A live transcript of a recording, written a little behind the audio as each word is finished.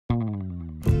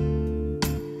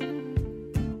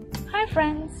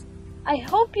friends, I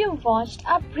hope you watched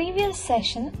our previous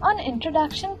session on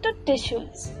Introduction to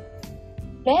Tissues,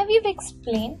 where we've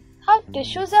explained how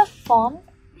tissues are formed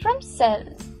from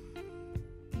cells.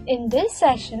 In this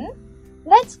session,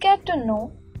 let's get to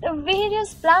know the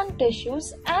various plant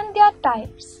tissues and their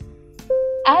types.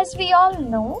 As we all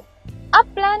know, our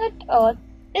planet Earth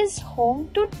is home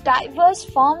to diverse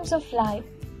forms of life,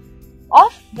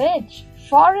 of which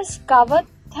forests cover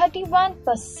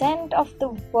 31% of the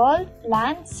world's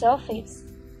land surface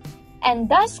and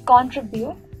thus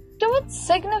contribute to its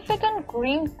significant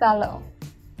green color.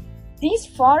 These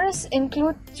forests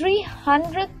include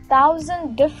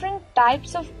 300,000 different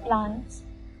types of plants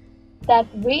that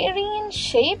vary in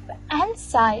shape and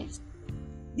size.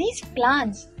 These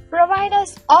plants provide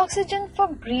us oxygen for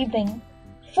breathing,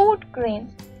 food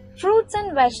grains, fruits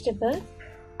and vegetables,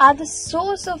 are the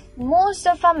source of most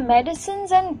of our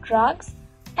medicines and drugs,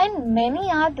 and many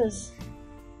others.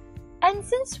 And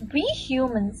since we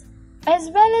humans, as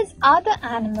well as other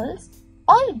animals,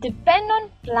 all depend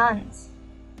on plants,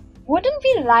 wouldn't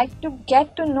we like to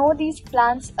get to know these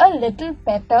plants a little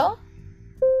better?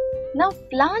 Now,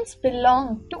 plants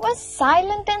belong to a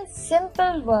silent and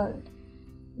simple world,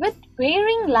 with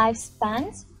varying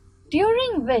lifespans,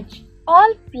 during which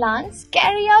all plants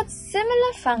carry out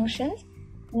similar functions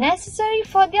necessary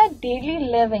for their daily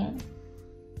living.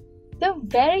 The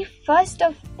very first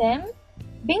of them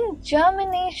being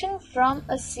germination from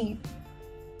a seed.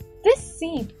 This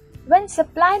seed, when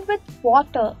supplied with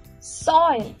water,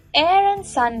 soil, air and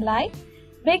sunlight,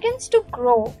 begins to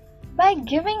grow by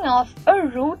giving off a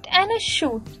root and a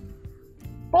shoot,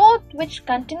 both which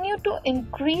continue to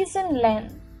increase in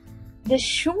length. The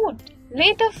shoot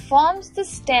later forms the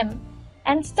stem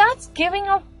and starts giving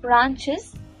off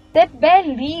branches that bear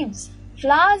leaves,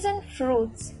 flowers and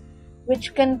fruits,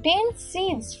 which contain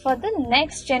seeds for the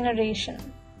next generation.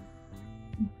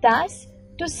 Thus,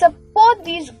 to support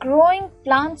these growing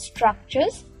plant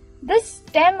structures, the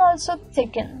stem also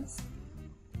thickens.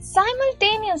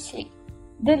 Simultaneously,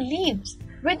 the leaves,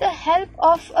 with the help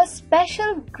of a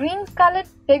special green-colored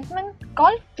pigment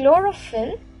called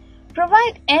chlorophyll,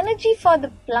 provide energy for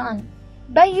the plant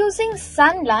by using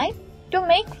sunlight to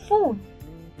make food.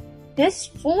 This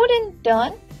food in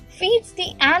turn feeds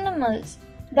the animals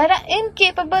that are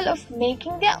incapable of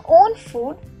making their own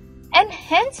food and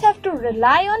hence have to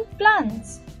rely on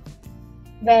plants.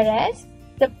 Whereas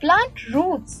the plant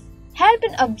roots help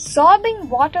in absorbing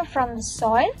water from the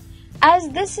soil, as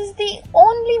this is the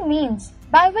only means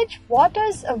by which water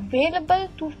is available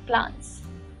to plants.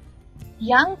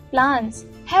 Young plants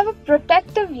have a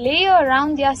protective layer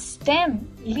around their stem,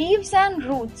 leaves and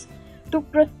roots to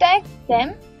protect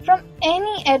them from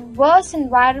any adverse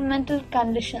environmental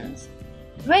conditions,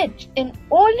 which in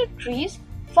older trees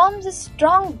forms a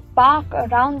strong bark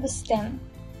around the stem.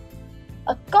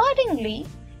 Accordingly,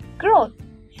 growth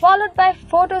followed by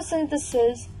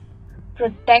photosynthesis,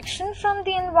 protection from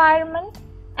the environment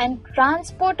and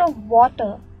transport of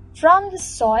water from the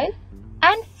soil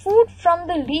and food from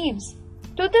the leaves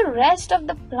to the rest of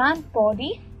the plant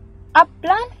body are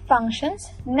plant functions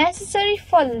necessary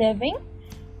for living,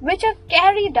 which are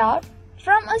carried out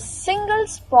from a single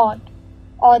spot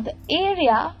or the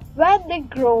area where they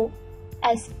grow,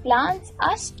 as plants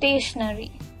are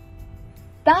stationary.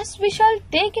 Thus, we shall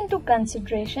take into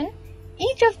consideration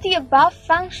each of the above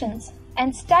functions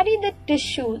and study the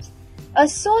tissues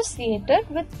associated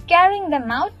with carrying them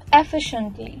out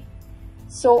efficiently.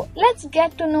 So, let's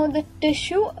get to know the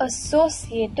tissue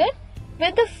associated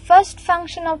with the first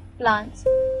function of plants,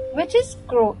 which is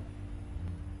growth.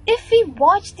 If we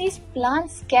watch these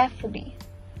plants carefully,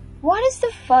 what is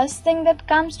the first thing that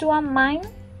comes to our mind?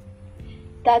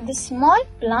 That the small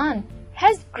plant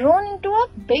has grown into a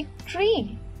big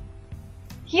tree.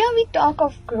 Here we talk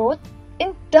of growth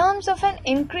in terms of an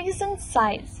increase in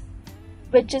size,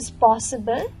 which is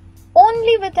possible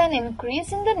only with an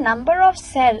increase in the number of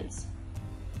cells.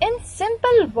 In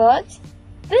simple words,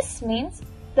 this means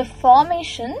the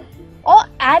formation or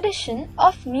addition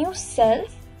of new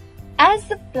cells as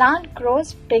the plant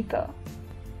grows bigger.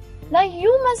 Now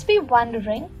you must be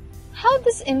wondering how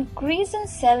this increase in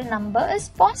cell number is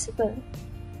possible.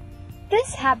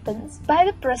 This happens by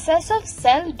the process of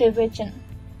cell division,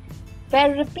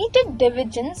 where repeated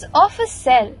divisions of a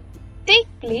cell take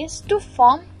place to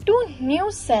form two new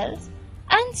cells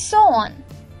and so on.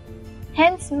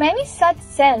 Hence, many such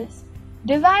cells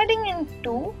dividing in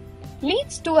two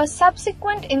leads to a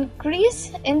subsequent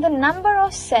increase in the number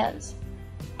of cells,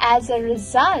 as a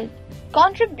result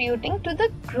contributing to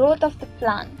the growth of the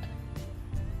plant.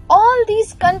 All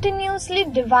these continuously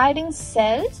dividing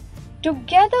cells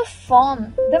together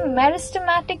form the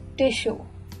meristematic tissue,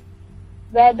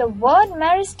 where the word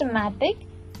meristematic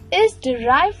is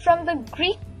derived from the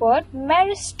Greek word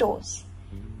meristos,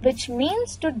 which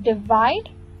means to divide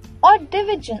or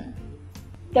division.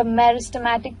 The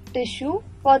meristematic tissue,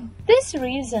 for this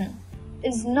reason,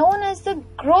 is known as the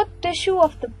growth tissue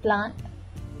of the plant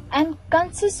and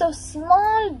consists of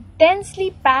small,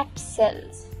 densely packed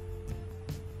cells.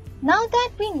 Now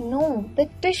that we know the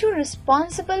tissue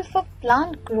responsible for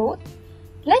plant growth,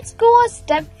 let's go a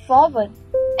step forward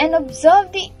and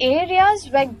observe the areas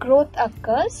where growth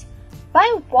occurs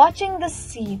by watching the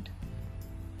seed.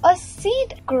 A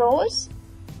seed grows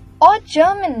or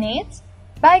germinates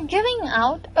by giving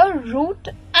out a root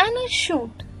and a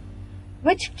shoot,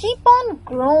 which keep on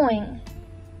growing.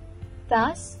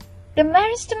 Thus, the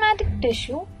meristematic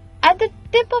tissue at the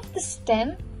tip of the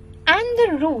stem and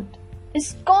the root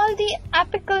is called the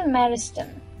apical meristem,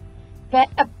 where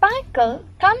apical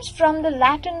comes from the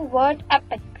Latin word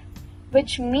apic,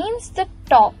 which means the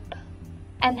top,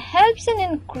 and helps in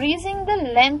increasing the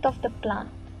length of the plant.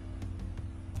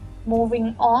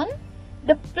 Moving on,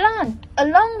 the plant,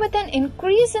 along with an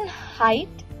increase in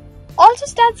height, also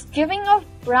starts giving off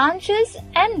branches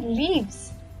and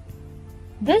leaves.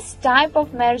 This type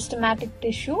of meristematic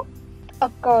tissue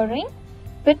occurring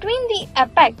between the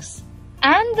apex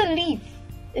and the leaf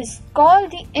is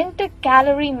called the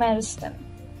intercalary meristem.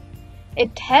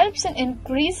 It helps in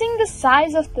increasing the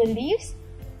size of the leaves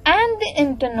and the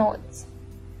internodes.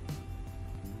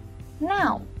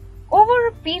 Now, over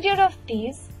a period of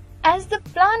days, as the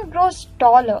plant grows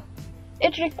taller,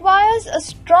 it requires a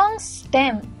strong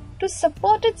stem to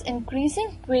support its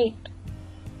increasing weight.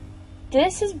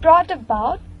 This is brought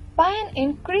about by an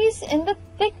increase in the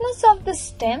thickness of the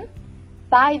stem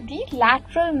by the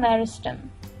lateral meristem.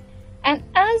 And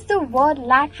as the word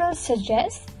lateral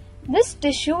suggests, this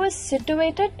tissue is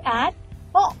situated at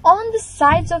or on the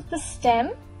sides of the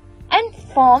stem and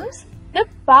forms the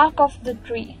bark of the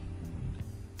tree.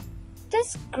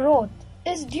 This growth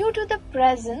is due to the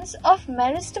presence of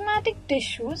meristematic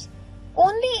tissues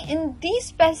only in these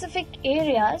specific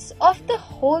areas of the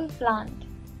whole plant.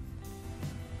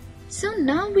 So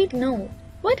now we know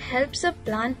what helps a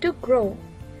plant to grow.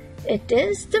 It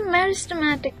is the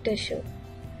meristematic tissue.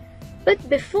 But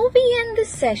before we end this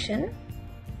session,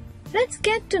 let's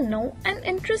get to know an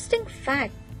interesting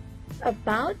fact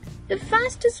about the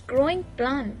fastest growing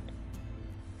plant.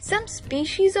 Some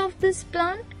species of this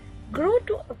plant grow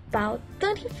to about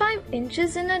 35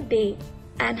 inches in a day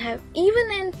and have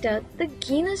even entered the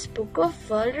Guinness Book of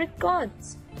World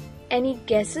Records. Any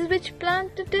guesses which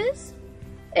plant it is?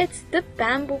 It's the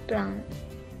bamboo plant.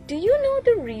 Do you know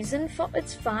the reason for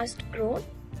its fast growth?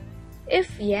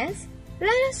 If yes,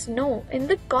 let us know in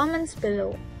the comments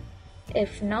below.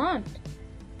 If not,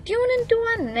 tune into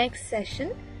our next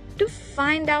session to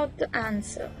find out the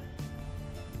answer.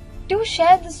 Do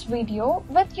share this video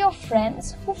with your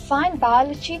friends who find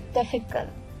biology difficult.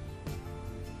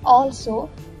 Also,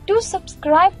 do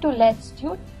subscribe to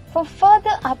Letstute for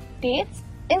further updates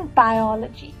in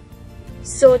biology.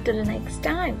 So till next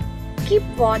time, keep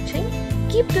watching,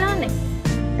 keep learning.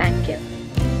 Thank you.